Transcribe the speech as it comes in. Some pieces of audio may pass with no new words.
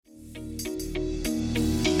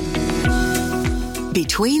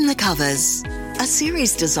Between the Covers, a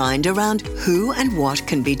series designed around who and what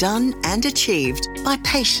can be done and achieved by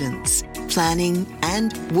patients, planning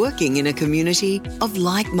and working in a community of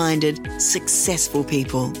like-minded, successful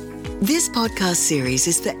people. This podcast series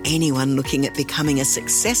is for anyone looking at becoming a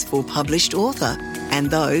successful published author and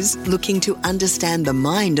those looking to understand the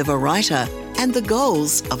mind of a writer and the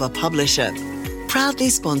goals of a publisher. Proudly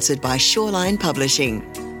sponsored by Shoreline Publishing.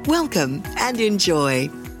 Welcome and enjoy.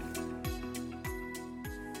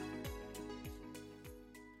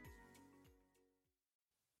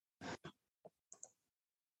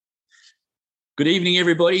 Good evening,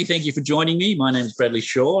 everybody. Thank you for joining me. My name is Bradley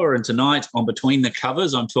Shaw, and tonight on Between the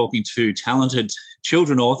Covers, I'm talking to talented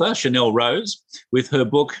children author Shenelle Rose with her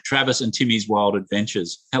book, Travis and Timmy's Wild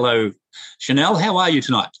Adventures. Hello, Shenelle. How are you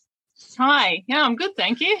tonight? Hi. Yeah, I'm good,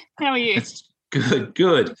 thank you. How are you?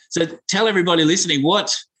 Good. So tell everybody listening,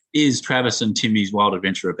 what is Travis and Timmy's Wild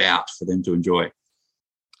Adventure about for them to enjoy?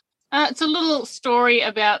 It's a little story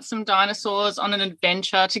about some dinosaurs on an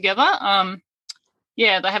adventure together. They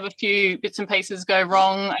have a few bits and pieces go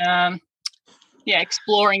wrong.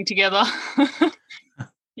 Exploring together.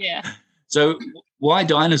 Yeah. So why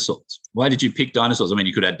dinosaurs? Why did you pick dinosaurs? I mean,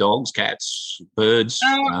 you could have dogs, cats, birds.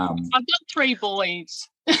 I've got 3 boys.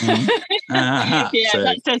 Mm-hmm. So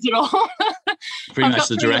that says it all. Pretty much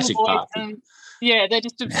the Jurassic Park. They're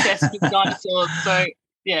just obsessed with dinosaurs. So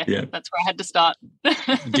that's where I had to start.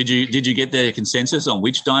 Did you get their consensus on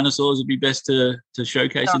which dinosaurs would be best to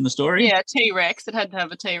showcase in the story? Yeah, T-Rex. It had to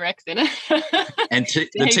have a T-Rex in it. And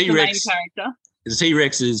the T-Rex, the main character. The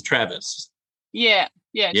T-Rex is Travis. Yeah,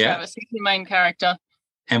 Travis. He's the main character.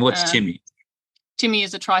 And what's Timmy? Timmy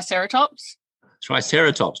is a Triceratops.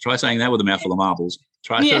 Triceratops. Try saying that with a mouthful of marbles.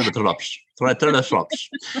 Triceratops. Triceratops.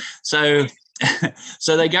 So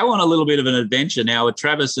they go on a little bit of an adventure now. Are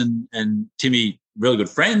Travis and Timmy really good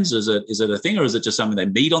friends? Is it a thing, or is it just something they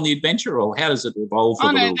meet on the adventure, or how does it evolve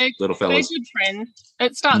for little fellas? They're good friends.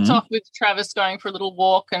 It starts off with Travis going for a little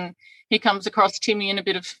walk, and he comes across Timmy in a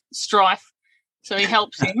bit of strife, so he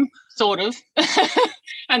helps him, sort of,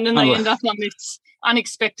 and then they end up on this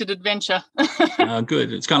unexpected adventure.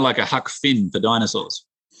 Good. It's kind of like a Huck Finn for dinosaurs.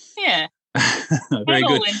 Yeah. Very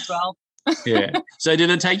good. All ends well. Yeah. So did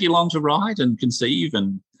it take you long to write and conceive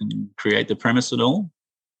and create the premise at all?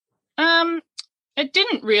 It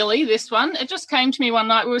didn't really, this one. It just came to me one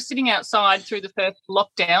night. We were sitting outside through the first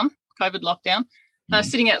lockdown, COVID lockdown,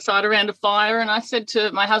 sitting outside around a fire, and I said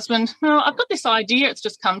to my husband, I've got this idea. It's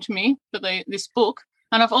just come to me for this book,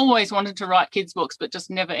 and I've always wanted to write kids' books, but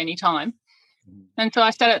just never any time. And so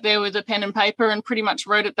I sat out there with a pen and paper and pretty much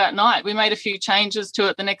wrote it that night. We made a few changes to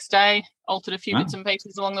it the next day, altered a few bits and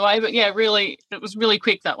pieces along the way. But, really, it was really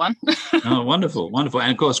quick, that one. Oh, wonderful.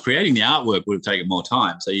 And, of course, creating the artwork would have taken more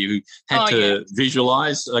time. So you had to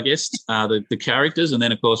visualise, I guess, the characters, and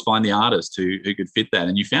then, of course, find the artist who could fit that.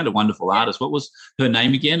 And you found a wonderful artist. What was her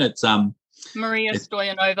name again? It's Maria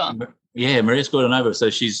Stoyanova. Yeah, Maria Stoyanova. So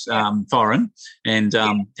she's foreign. And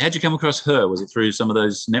how'd you come across her? Was it through some of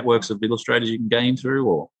those networks of illustrators you can gain through,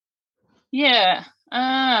 or? Yeah.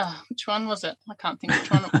 Which one was it? I can't think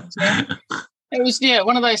which one it was. It was,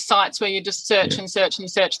 one of those sites where you just search and search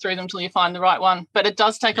and search through them till you find the right one. But it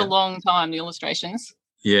does take a long time, the illustrations.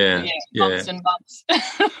 Months and months.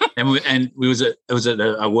 and was it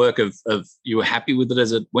a work of you were happy with it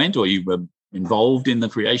as it went, or you were involved in the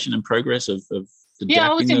creation and progress of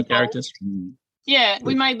adapting the characters? Yeah,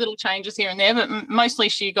 we made little changes here and there, but mostly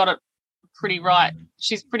she got it pretty right.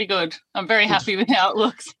 She's pretty good. I'm very happy with how it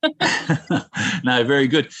looks. No, very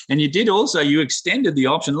good. And you extended the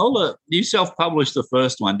option. Lola, you self-published the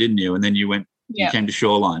first one, didn't you? And then you came to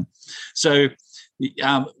Shoreline. So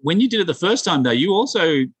when you did it the first time, though, you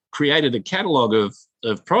also created a catalogue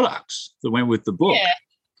of products that went with the book. Yeah.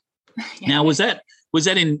 Now, was that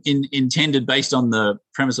intended based on the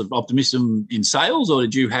premise of optimism in sales, or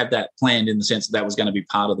did you have that planned in the sense that was going to be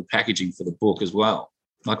part of the packaging for the book as well?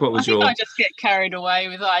 Like, what was I just get carried away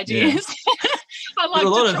with ideas. Yeah. I like a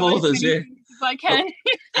lot to of authors, as I can.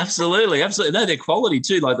 Absolutely. No, they're quality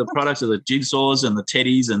too. Like the products of the jigsaws and the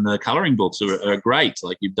teddies and the colouring books are great.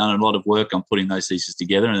 Like you've done a lot of work on putting those pieces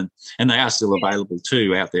together, and they are still available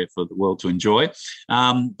too out there for the world to enjoy.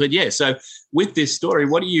 So with this story,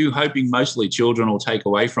 what are you hoping mostly children will take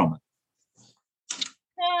away from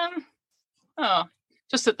it?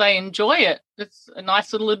 Just that they enjoy it. It's a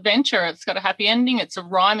nice little adventure. It's got a happy ending. It's a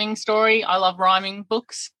rhyming story. I love rhyming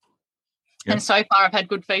books. Yep. And so far I've had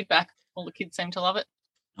good feedback. All the kids seem to love it.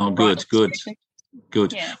 Oh, good.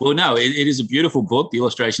 Good. Yeah. Well, no, it is a beautiful book. The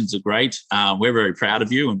illustrations are great. We're very proud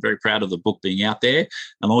of you and very proud of the book being out there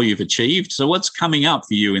and all you've achieved. So what's coming up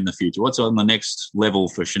for you in the future? What's on the next level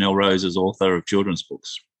for Shenelle Rose as author of children's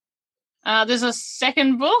books? There's a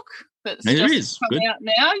second book that's just coming out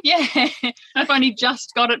now. Yeah, I've only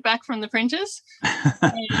just got it back from the printers.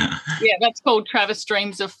 Yeah, that's called Travis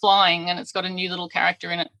Dreams of Flying, and it's got a new little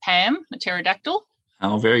character in it, Pam, a pterodactyl.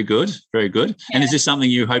 Oh, very good. Very good. Yeah. And is this something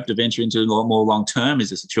you hope to venture into a lot more long term? Is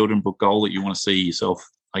this a children's book goal that you want to see yourself,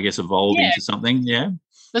 I guess, evolve into something? Yeah.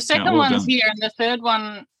 The second one's here, and the third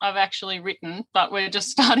one I've actually written, but we're just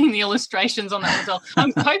starting the illustrations on that as well.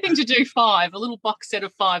 I'm hoping to do 5, a little box set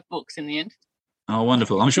of 5 books in the end. Oh,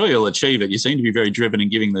 wonderful. I'm sure you'll achieve it. You seem to be very driven in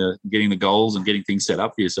getting the goals and getting things set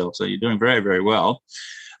up for yourself. So you're doing very, very well.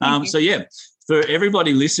 So, yeah, for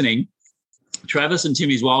everybody listening, Travis and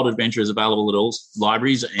Timmy's Wild Adventure is available at all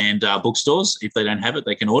libraries and bookstores. If they don't have it,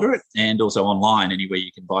 they can order it, and also online. Anywhere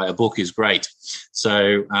you can buy a book is great.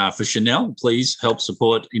 So for Shenelle, please help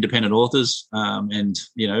support independent authors and,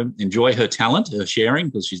 enjoy her talent, her sharing,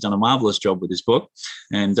 because she's done a marvellous job with this book.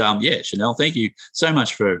 And, Shenelle, thank you so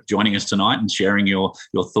much for joining us tonight and sharing your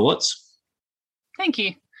thoughts. Thank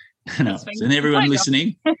you. And everyone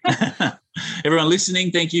listening,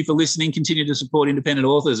 thank you for listening. Continue to support independent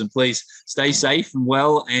authors, and please stay safe and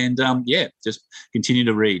well, and just continue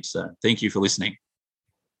to read. So thank you for listening.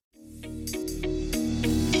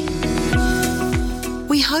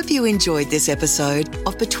 We hope you enjoyed this episode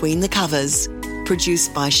of Between the Covers,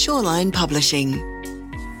 produced by Shoreline Publishing.